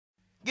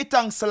Give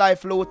thanks to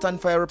life, Lutan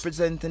Fyah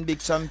representing big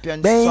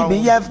champion.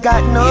 Baby, I've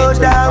got no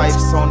doubt. 5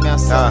 sound, me a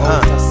sound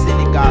out of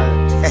Senegal.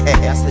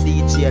 That's the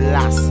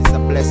DJLass, it's a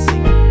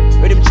blessing.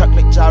 Riddim track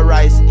make Jah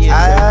rise, Baby,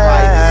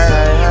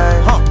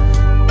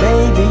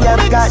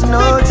 I've got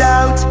no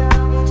doubt.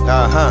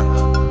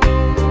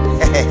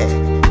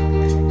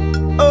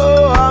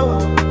 Oh,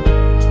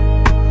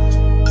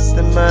 it's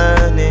the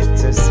money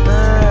to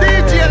spend.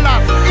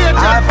 DJLass,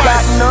 I've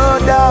got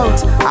no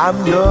doubt,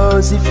 I'm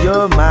yours if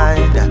you're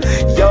mine.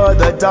 You're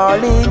the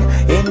darling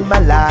in my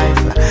life.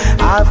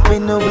 I've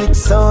been with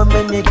so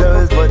many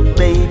girls, but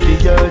baby,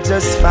 you're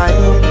just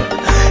fine.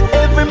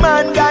 Every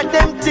man got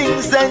them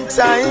things and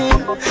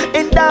time,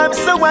 and I'm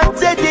so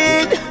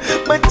wanted.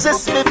 But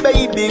just me,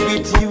 baby,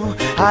 with you,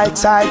 I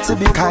try to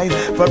be kind.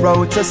 For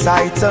out of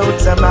sight,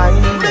 out of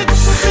mind.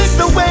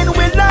 So when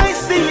will I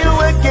see you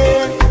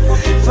again?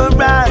 For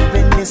I've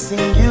been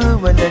missing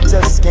you and I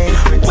just can't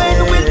pretend.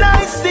 When will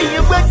I see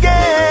you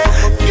again?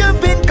 You've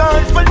been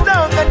gone for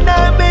long and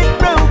I've been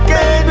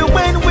broken.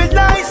 When will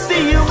I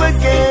see you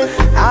again?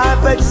 I've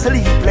had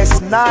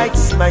sleepless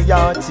nights, my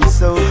heart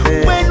is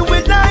open. When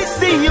will I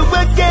see you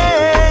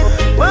again?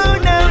 Oh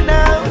no,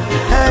 no,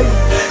 hey.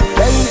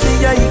 Baby,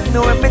 you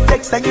ignore me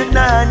text and you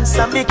not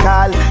answer me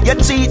call. You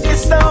treat me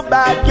so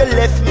bad, you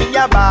left me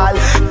a ball.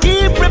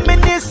 Keep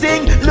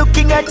reminiscing,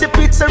 looking at the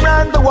picture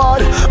on the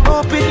wall,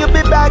 hoping you'll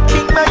be back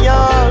in my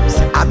arms.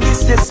 I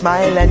miss your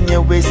smile and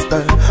your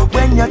whisper.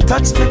 When you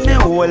touch me, my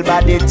whole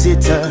body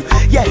jitter.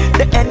 Yeah,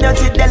 the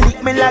energy that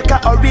lick me like a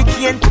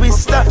hurricane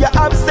twister. Your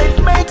absence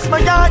makes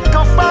my heart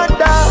go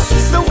fonder.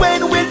 So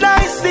when will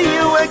I see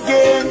you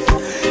again?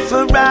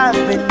 For I've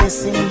been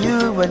missing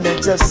you and I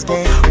just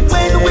can't pretend.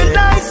 When will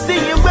I see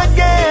you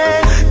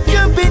again?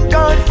 You've been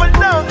gone for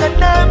long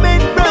and I've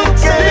been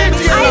broken.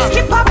 I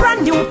skip a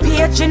brand new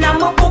page in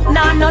my book.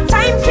 Now no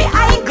time for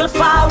idle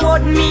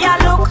forward me a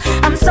look.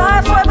 I'm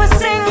sorry for every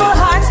single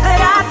heart that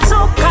I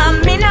took.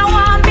 I'm in a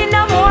want, in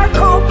a more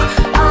cook.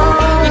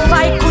 If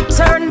I could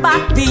turn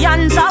back the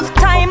hands of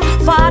time,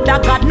 Father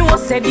God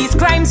knows that these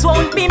crimes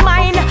won't be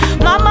mine.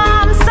 Mama,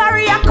 I'm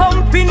sorry,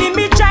 accompany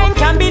me giant.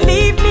 Can't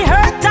believe me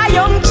hurt a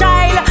young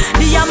child.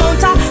 The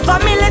amount of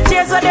family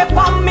tears were they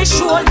on me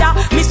shoulder.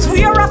 Me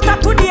swear after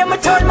today me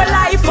turn my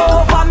life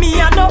over. Me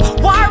a no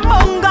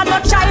warmonger, no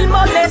child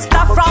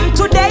molester. From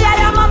today I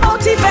am a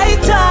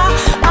motivator.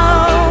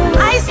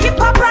 I skip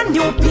a brand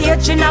new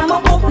page in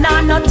my book.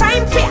 Now no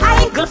time for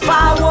idle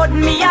forward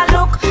me a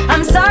look.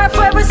 I'm sorry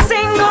for every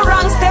single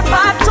wrong step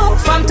I took.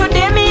 From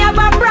today me have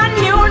a brand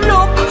new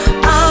look.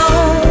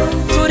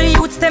 To the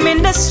youths them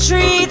in the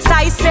streets,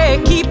 I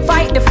say keep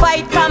fight the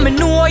fight, cause me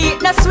know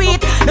it not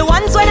sweet. The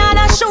ones when I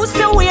not shoes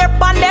to wear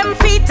on them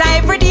feet.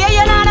 Every day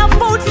you not have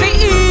food for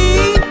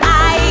eat.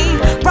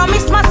 I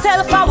promise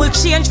myself I will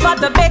change for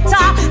the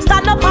better.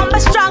 Stand up and be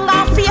strong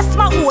and face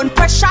my own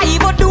pressure.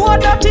 Even though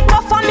dirty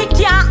tough and me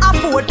can't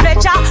afford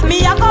pleasure,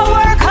 me I go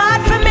work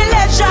hard for me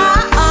leisure.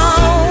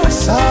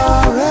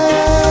 Sorry,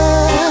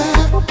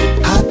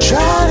 I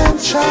tried and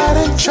tried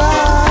and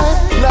tried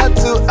not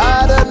to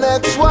add the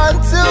next one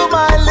to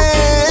my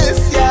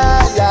list.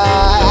 Yeah,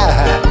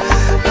 yeah,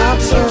 I'm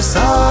so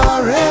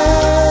sorry.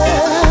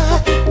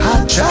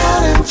 I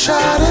tried and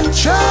tried and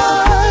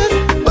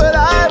tried, but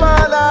I'm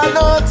on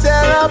no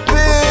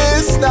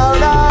therapist. No,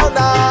 no,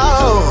 no.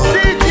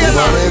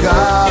 Oh my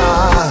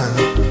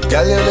God,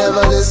 girl, you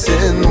never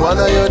listen. One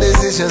of your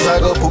decisions I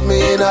go put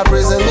me in a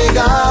prison. Me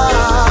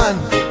gone,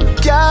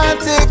 can't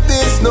take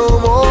this no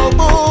more, boo.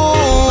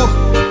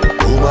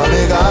 Oh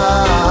my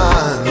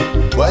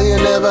God, why you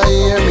never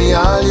hear me?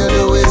 All you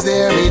do is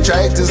dare me,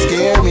 try to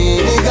scare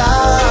me. Me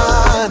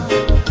gone,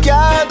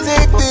 can't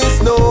take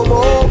this no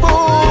more, boo.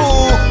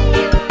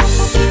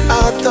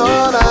 I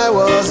thought I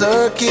was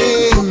her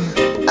king,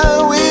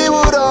 and we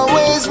would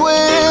always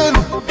win.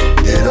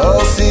 It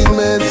all seemed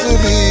meant to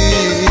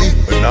be,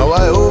 but now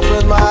I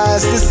open my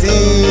eyes to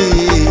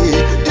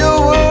see you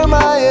were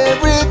my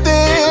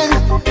everything,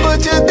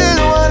 but you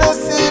didn't wanna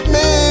see it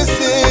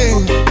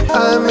missing.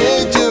 I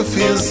made you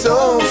feel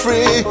so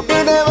free,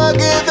 you never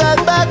gave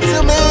that back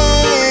to me.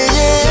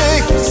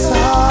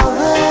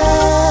 Sorry,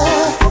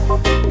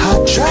 I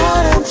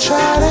tried and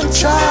tried and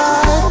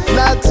tried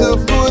not to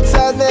put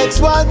that next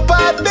one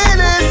but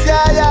business.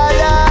 Yeah, yeah,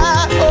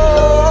 yeah.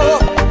 Oh,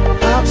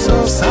 I'm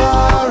so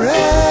sorry.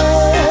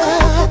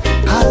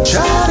 I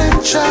tried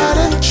and tried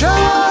and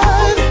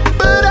tried,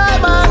 but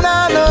I'm on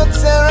no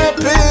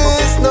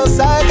therapist, no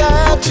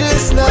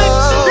psychiatrist, no.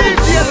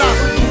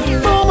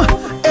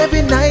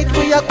 Every night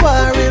we are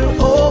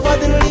quarrel over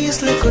the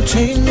least little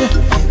thing.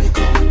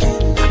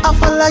 I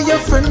follow your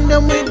friend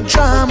and with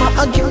drama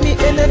and give me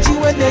energy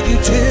when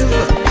negative.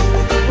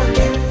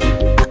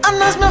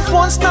 And as my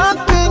phone start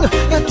ping,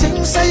 you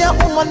think say your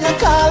woman you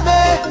call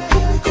me.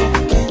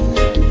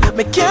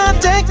 Me can't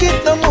take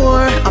it no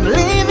more, I'm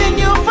leaving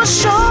you for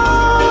sure.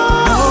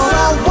 No,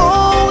 I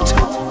won't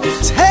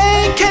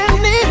take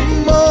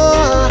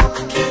anymore.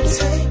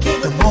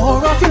 The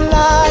more of your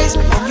lies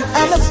and your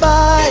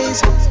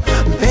alibis,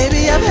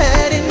 baby, I've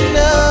had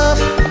enough.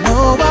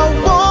 No, I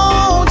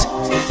won't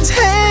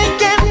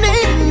take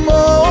anymore.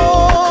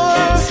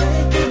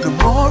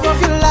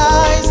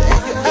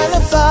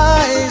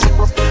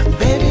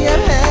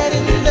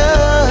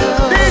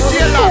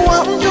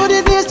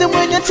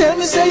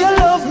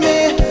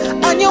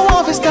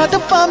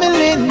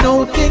 family,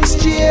 no things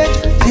change.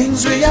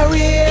 Things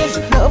rearrange,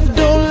 love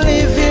don't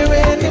live here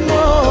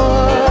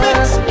anymore.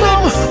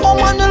 Oh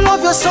man, I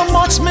love you so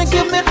much, me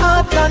give me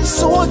heart and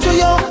soul to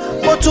you.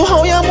 But to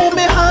how you move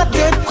me heart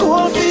get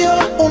cold for you.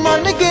 Oh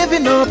man, me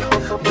giving up.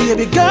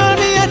 Baby girl,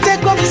 me I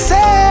take what me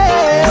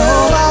say. No,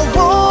 I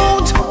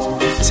won't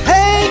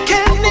take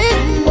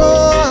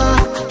anymore.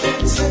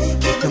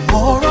 The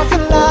more of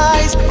your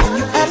lies and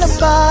your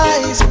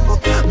alibis,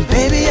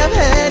 baby, I've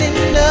had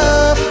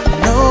enough.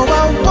 No,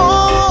 I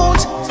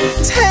won't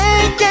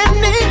take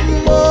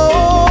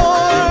anymore.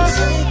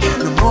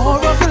 The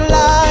more of your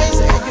lies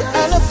and your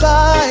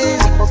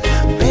alibis,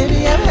 baby,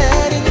 I've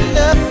had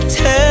enough.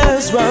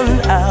 Tears run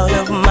out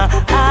of my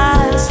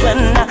eyes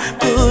when I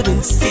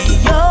couldn't see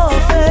your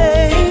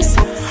face.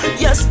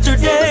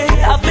 Yesterday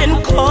I've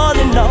been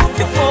calling off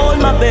your phone,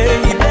 my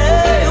baby.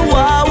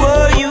 Why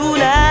were you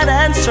not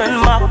answering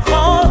my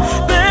call,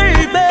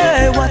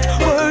 baby? What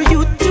were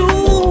you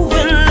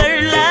doing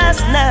late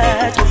last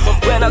night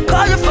when I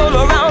called your phone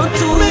around 2?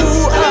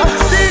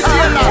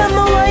 Tell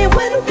me why you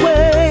went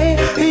away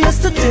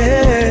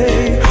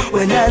yesterday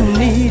when I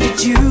needed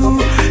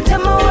you. Tell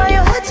me why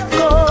you had to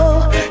go.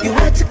 You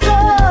had to go,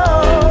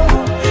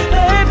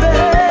 baby.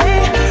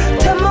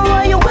 Tell me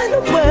why you went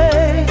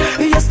away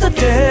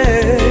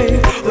yesterday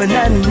when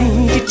I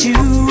needed you.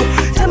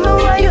 Tell me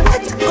why you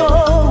had to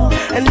go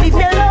and leave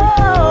me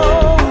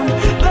alone,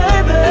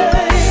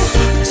 baby.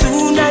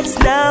 2 nights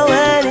now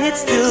and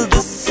it's still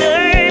the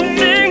same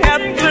thing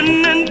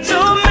happening to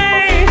me,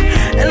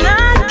 and I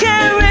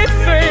can't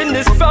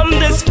refrain from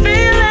this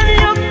feeling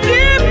you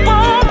keep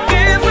on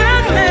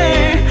giving me,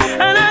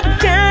 and I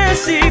can't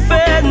sleep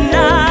at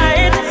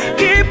night.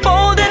 Keep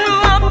holding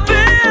my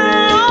pillow.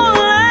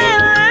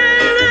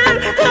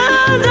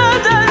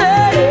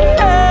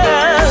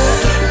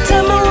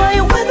 Tell me why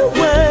you went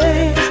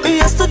away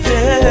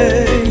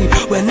yesterday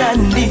when I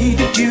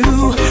needed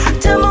you.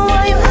 Tell me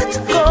why you had to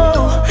go.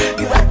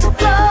 You had to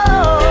go,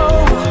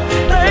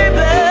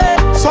 baby.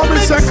 So me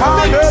say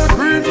Karl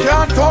Green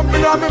can't turn me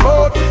on me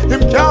mouth.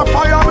 Him can't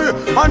fire me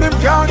and him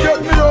can't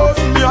get me out.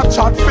 Me a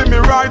chat for me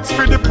rights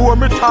for the poor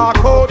me talk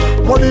out.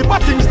 Money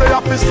but things they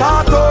have to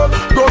start out.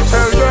 Go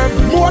tell them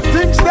more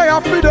things they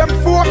have for them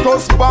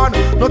focus ban.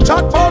 No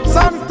chat about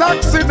some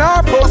taxi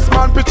nor bus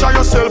man. Picture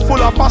yourself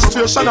full of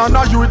frustration and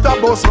a you with a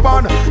bus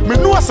ban. Me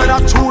know say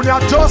that tune ya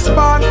just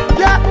ban.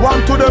 Yeah,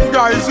 one to them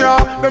guys,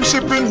 yeah. Them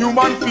shipping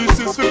human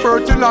feces for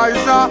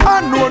fertilizer.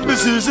 Unknown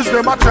diseases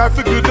them a try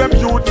to give them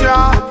youth,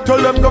 yeah. Tell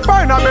them go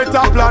find a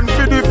better plan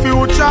for the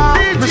future.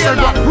 Me say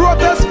go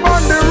protest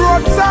on the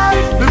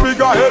roadside. The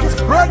bigger head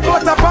spread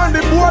but up on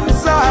the one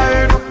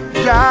side.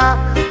 Yeah,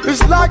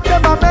 it's like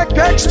them a make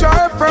extra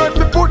effort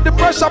to put the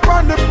pressure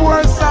on the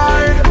poor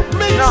side.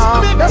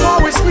 Nah, them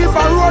always sleep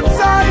on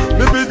roadside.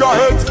 The bigger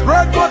head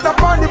spread but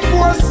up on the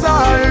poor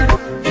side.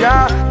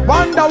 Yeah,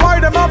 wonder why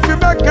them have to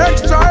make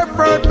extra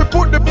effort to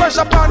put the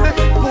pressure on the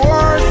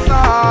poor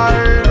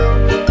side.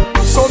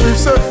 So me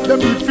say, them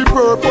do it for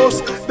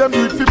purpose, them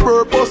do it for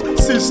purpose.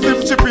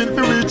 System chipping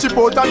for reach it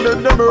out and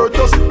then them hurt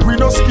us. We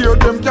no scared,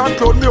 them can't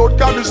clown me out,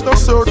 cause it's no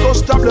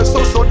circus. Jah bless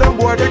us, so them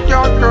boy they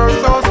can't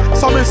curse us.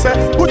 So me say,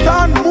 put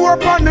on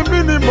more on the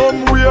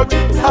minimum wage.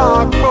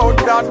 Talk about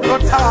that, no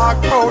talk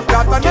about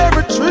that. And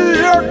every 3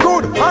 year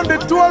good, and the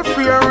 12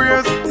 year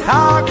raise.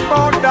 Talk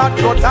about that,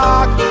 no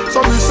talk.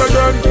 So me say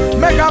then,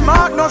 Mega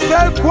Mart no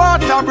sell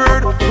quarter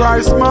bird.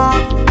 Price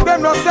man,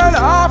 them no sell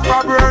half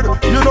a bird.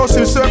 You know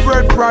see say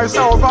bread price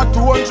over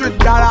 $200.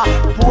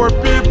 Poor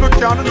people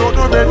can't know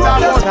no better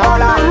about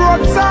dollar. The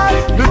roadside,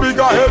 the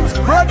bigger heads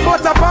spread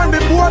but up on the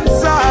one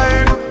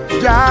side.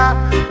 Yeah,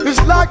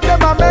 it's like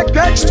them a make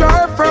extra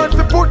effort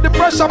to put the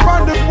pressure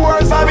on the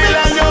poor side.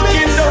 Babylon, your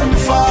kingdom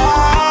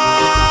fall.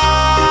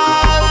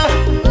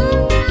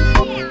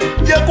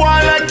 You go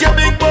on like your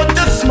big but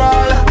too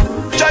small.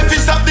 Try to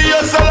stop the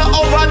hustle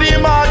over the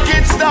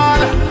market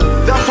stall.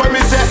 That's why me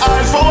say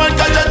all for one,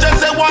 cause you just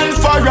say one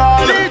for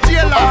all.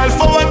 All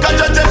for one, cause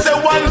you just say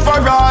one for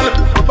all.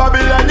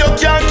 Babylon, you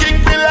can't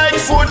kick me like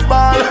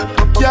football.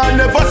 Can't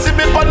never see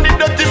me on the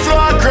dirty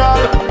floor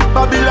crawl.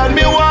 Babylon,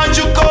 me want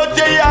you cut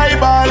your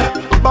eyeball.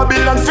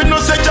 Babylon, fi no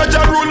say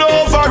Jaja rule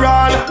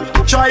overall.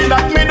 Try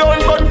knock me down,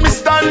 but me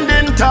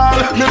standing tall.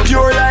 Me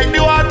pure like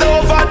the water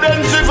over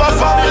Duns River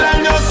fall.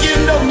 Babylon, your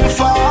kingdom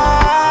fall.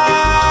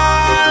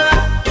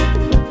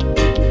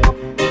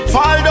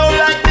 Fall down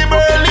like the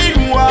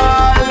Berlin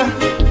Wall.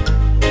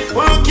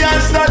 Who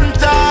can't stand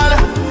tall?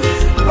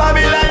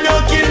 Babylon,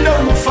 your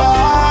kingdom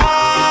fall.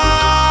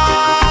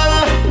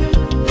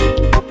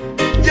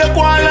 You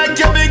go on like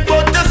your big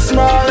but too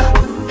small.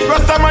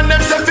 Rastaman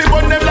them say fi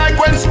burn them like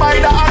when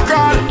spider a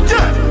crawl.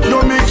 Yeah.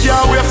 No me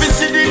can't wait fi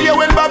see the day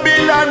when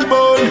Babylon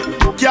burn.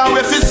 Can't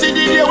wait fi see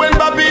the day when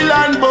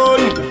Babylon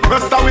burn.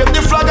 Rasta wave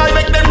the flag I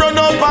make them run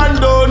up and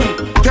down.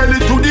 Tell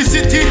it to the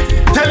city,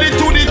 tell it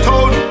to the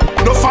town.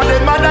 No for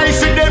them and I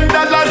see them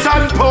dollars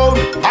and pound.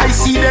 I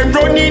see them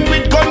running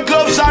with gun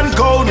gloves and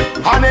gown.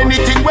 And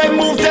anything when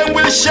move them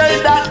will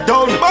shell that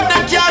down. But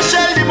them can't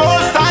shell the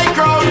most high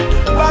crown.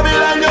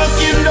 Babylon your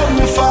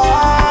kingdom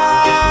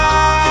fall.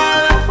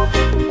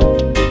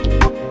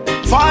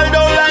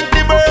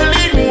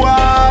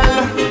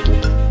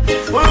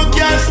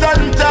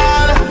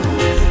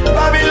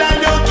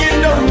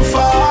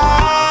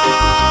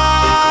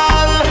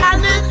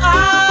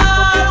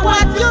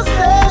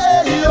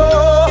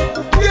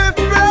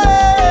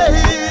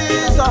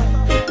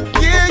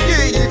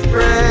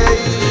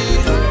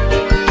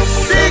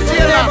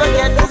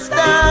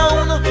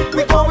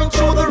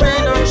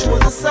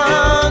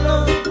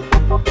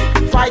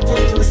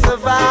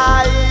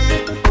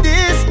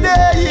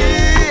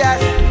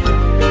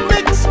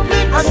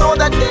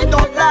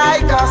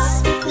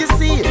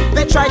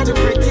 try to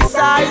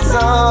criticize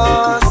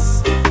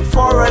us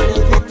for a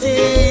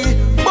liberty,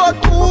 but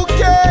who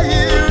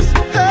cares?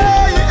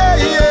 Hey,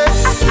 hey,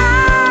 hey.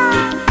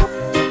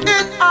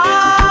 In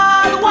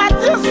all what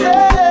you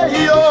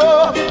say,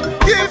 oh,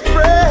 give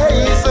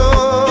praise,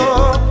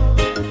 oh,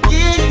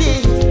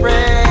 give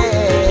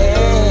praise.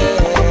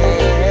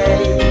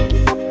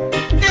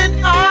 In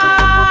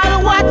all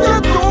what you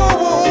do,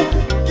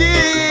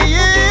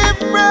 give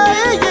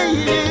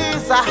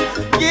praise,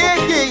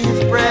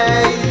 give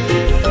praise.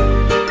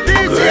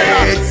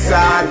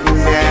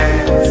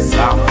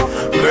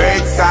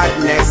 Great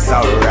sadness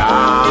around.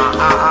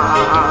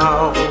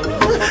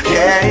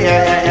 Yeah,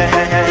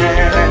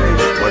 yeah.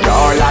 But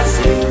all I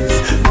see is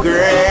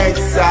great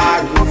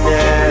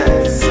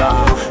sadness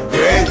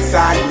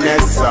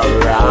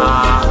around.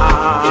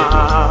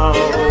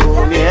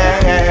 Yeah.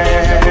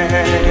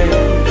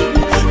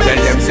 Tell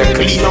them say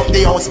clean up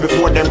the house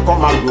before them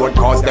come on road.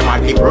 Cause them are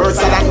the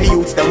person and the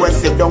youths them will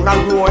sit down the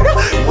road.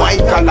 White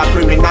collar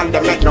criminal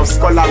them make no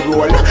scholar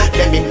roll.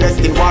 Them invest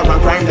in war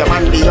and crime them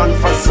and the hunt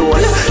for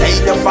soul. Hey,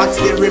 the fact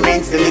still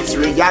remains till it's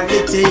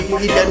reality.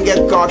 Them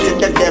get caught in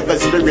the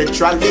devil's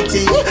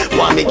spirituality.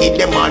 Want me give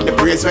them all the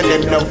praise when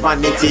them love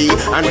vanity.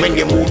 And when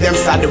they move them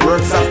start the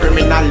works of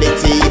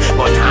criminality.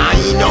 But I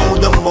know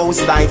the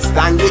most I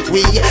stand with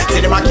we.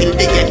 See them a kill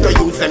the ghetto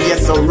youths them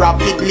yes so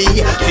rapidly.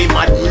 See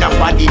mad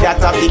nobody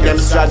that a feed them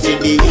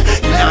tragedy.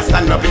 Now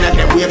stand up in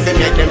them waves and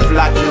make them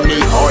flatten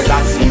me. All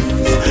I see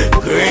is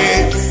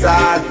great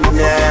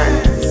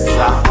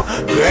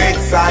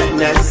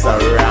sadness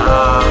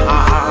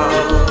around.